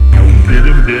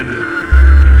them dead.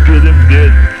 Pay them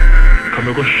dead. Come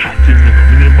and go shot him, you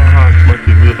know. Me name my heart, but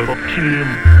him, we have to go kill him.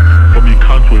 But me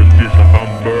control the place of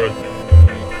I'm birth.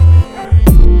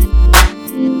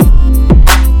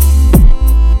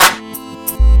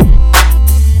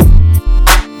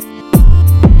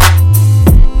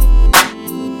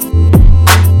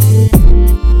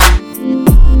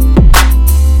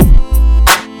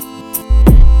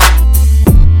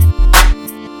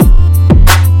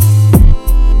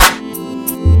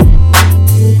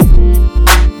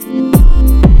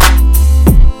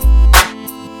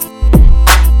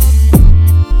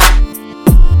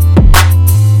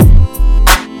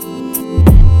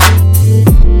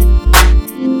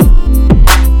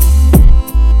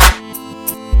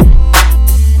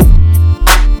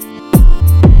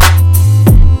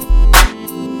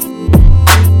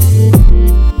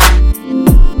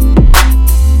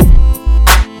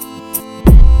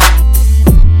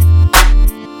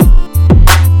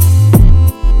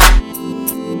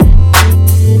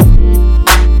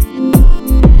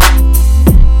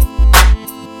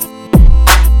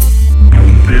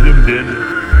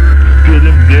 Pay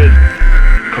them dead.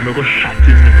 Come and go shot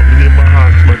him, you know. Me name my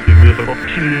heart, but him, we have to go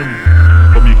kill him.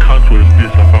 But me control the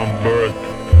place of I'm birth.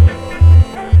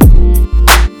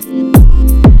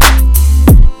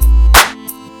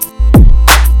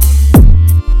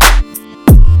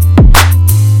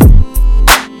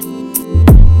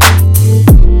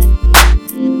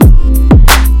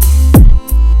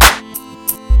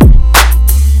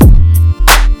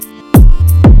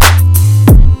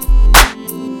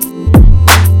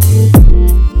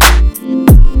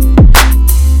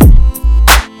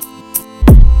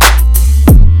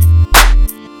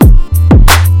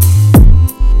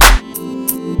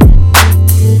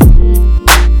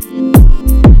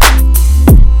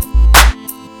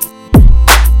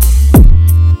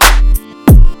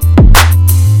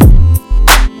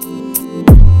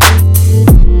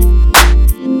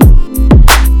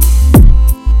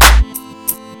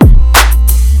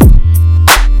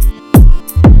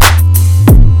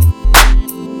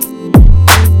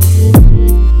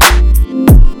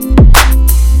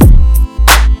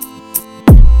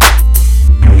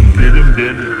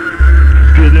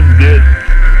 Pay them dead.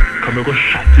 Come and go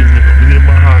shot him, you know. Me name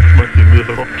my heart, but him, we have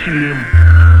to go kill him.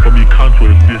 But me control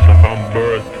the place of I'm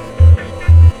birth.